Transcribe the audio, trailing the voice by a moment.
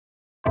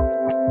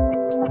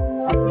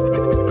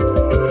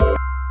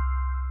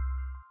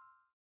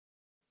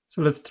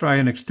So let's try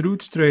and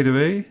extrude straight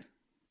away.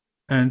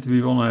 And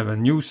we want to have a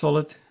new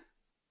solid.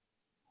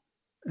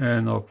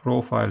 And our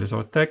profile is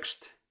our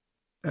text.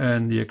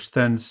 And the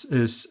extents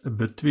is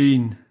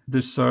between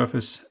this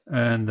surface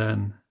and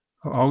then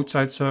our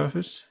outside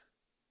surface.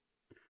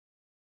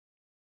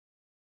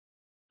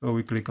 So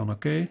we click on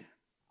OK.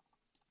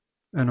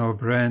 And our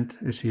brand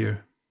is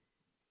here.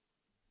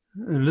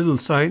 A little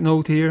side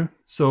note here.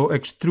 So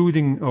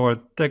extruding our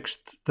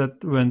text,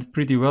 that went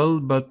pretty well,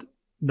 but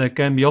there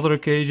can be other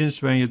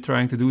occasions when you're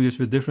trying to do this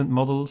with different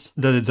models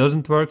that it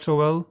doesn't work so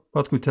well.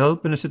 What could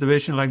help in a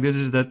situation like this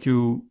is that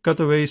you cut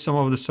away some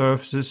of the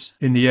surfaces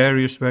in the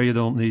areas where you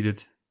don't need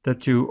it.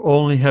 That you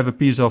only have a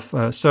piece of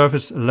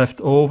surface left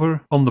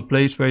over on the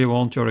place where you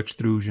want your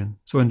extrusion.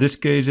 So in this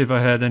case, if I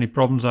had any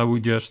problems, I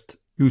would just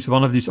use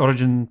one of these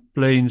origin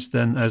planes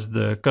then as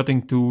the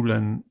cutting tool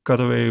and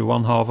cut away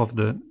one half of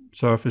the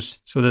surface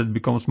so that it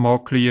becomes more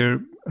clear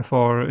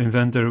for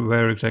Inventor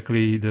where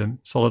exactly the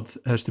solid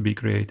has to be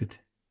created.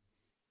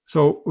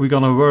 So we're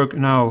gonna work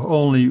now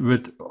only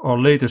with our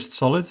latest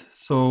solid.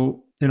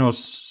 So in our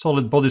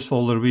solid bodies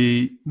folder,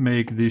 we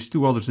make these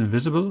two others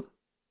invisible.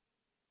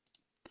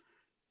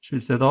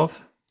 Switch that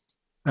off.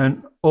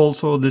 And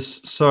also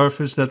this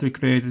surface that we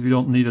created, we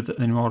don't need it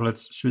anymore.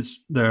 Let's switch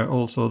there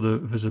also the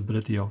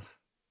visibility off.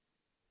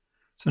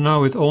 So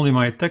now with only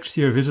my text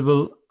here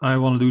visible, I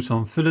want to do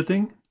some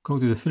filleting. Go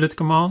to the fillet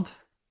command.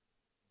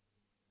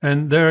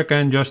 And there I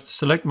can just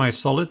select my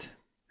solid.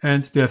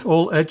 And to have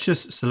all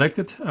edges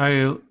selected,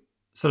 I'll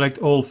select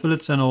all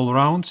fillets and all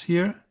rounds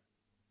here.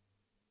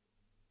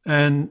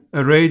 And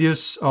a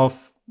radius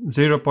of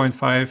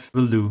 0.5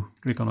 will do.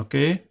 Click on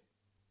OK.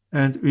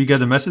 And we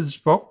get a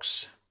message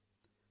box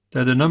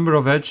that the number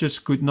of edges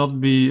could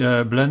not be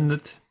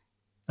blended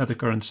at the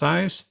current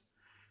size.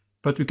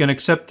 But we can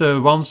accept the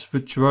ones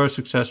which were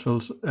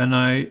successful. And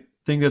I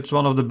think that's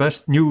one of the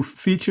best new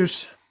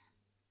features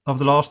of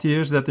the last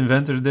years that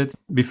Inventor did.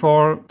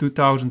 Before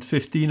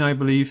 2015, I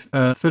believe,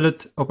 a fillet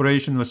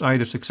operation was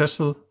either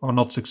successful or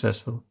not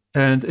successful.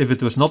 And if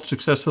it was not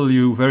successful,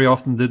 you very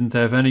often didn't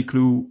have any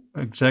clue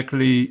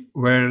exactly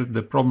where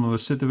the problem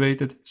was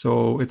situated.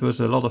 So it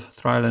was a lot of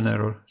trial and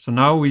error. So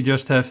now we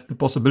just have the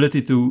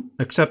possibility to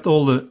accept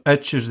all the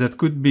edges that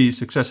could be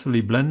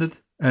successfully blended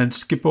and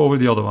skip over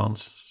the other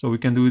ones. So we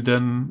can do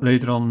them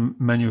later on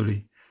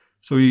manually.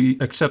 So we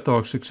accept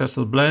our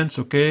successful blends,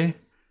 okay.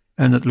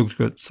 And it looks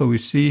good. So we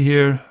see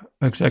here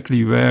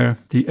exactly where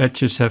the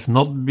edges have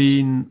not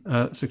been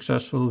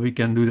successful. We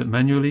can do that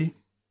manually.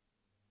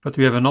 But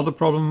we have another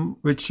problem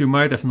which you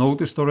might have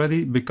noticed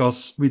already,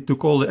 because we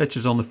took all the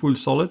edges on the full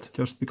solid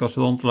just because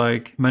we don't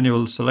like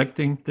manual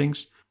selecting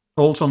things.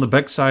 Also on the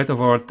back side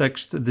of our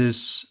text,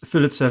 these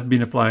fillets have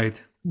been applied.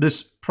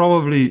 This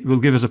probably will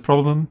give us a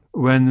problem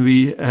when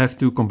we have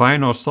to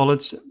combine our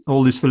solids.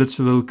 All these fillets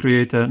will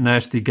create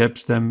nasty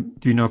gaps then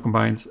between our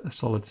combined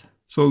solids.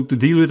 So to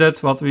deal with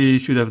that, what we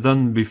should have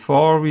done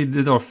before we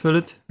did our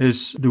fillet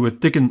is do a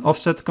thicken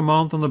offset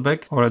command on the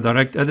back or a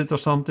direct edit or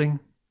something.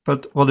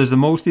 But what is the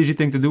most easy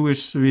thing to do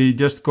is we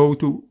just go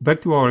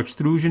back to our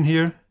extrusion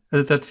here,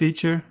 edit that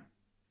feature.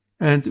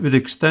 And with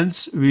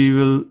extents, we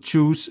will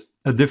choose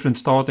a different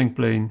starting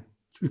plane.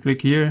 So we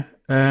click here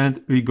and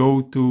we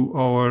go to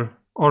our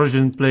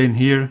origin plane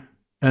here,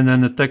 and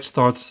then the text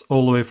starts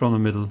all the way from the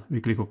middle.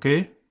 We click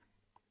OK.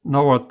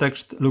 Now our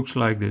text looks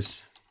like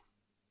this.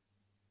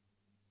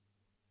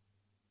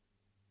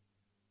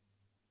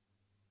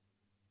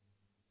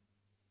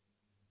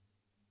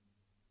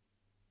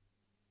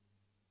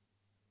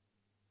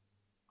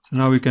 So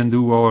now we can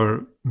do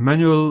our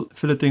manual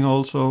filleting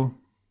also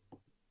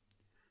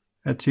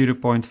at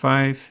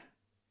 0.5.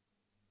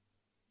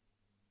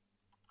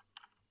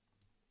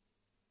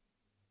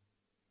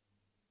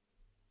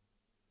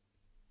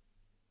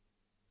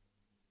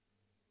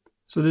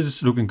 So this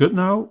is looking good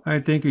now. I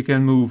think we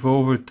can move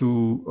over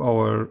to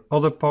our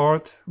other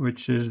part,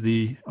 which is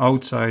the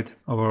outside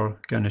of our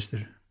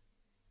canister.